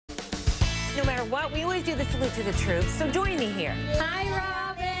No matter what, we always do the salute to the troops, so join me here. Hi,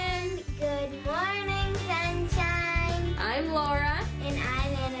 Robin. Good morning, sunshine. I'm Laura. And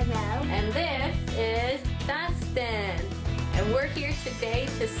I'm Annabelle. And this is Dustin. And we're here today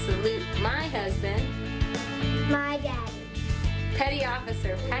to salute my husband, My daddy. Petty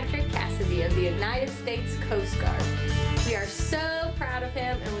Officer Patrick Cassidy of the United States Coast Guard. We are so proud of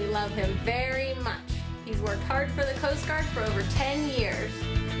him and we love him very much. He's worked hard for the Coast Guard for over 10 years.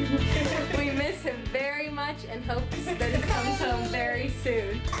 We miss him very much and hope that he comes home very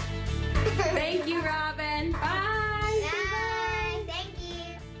soon. Thank you, Robin. Bye. Bye. Thank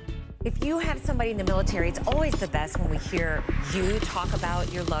you. If you have somebody in the military, it's always the best when we hear you talk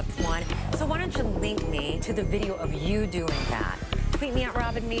about your loved one. So why don't you link me to the video of you doing that? Tweet me at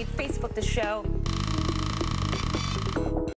Robin Mead, Facebook the show.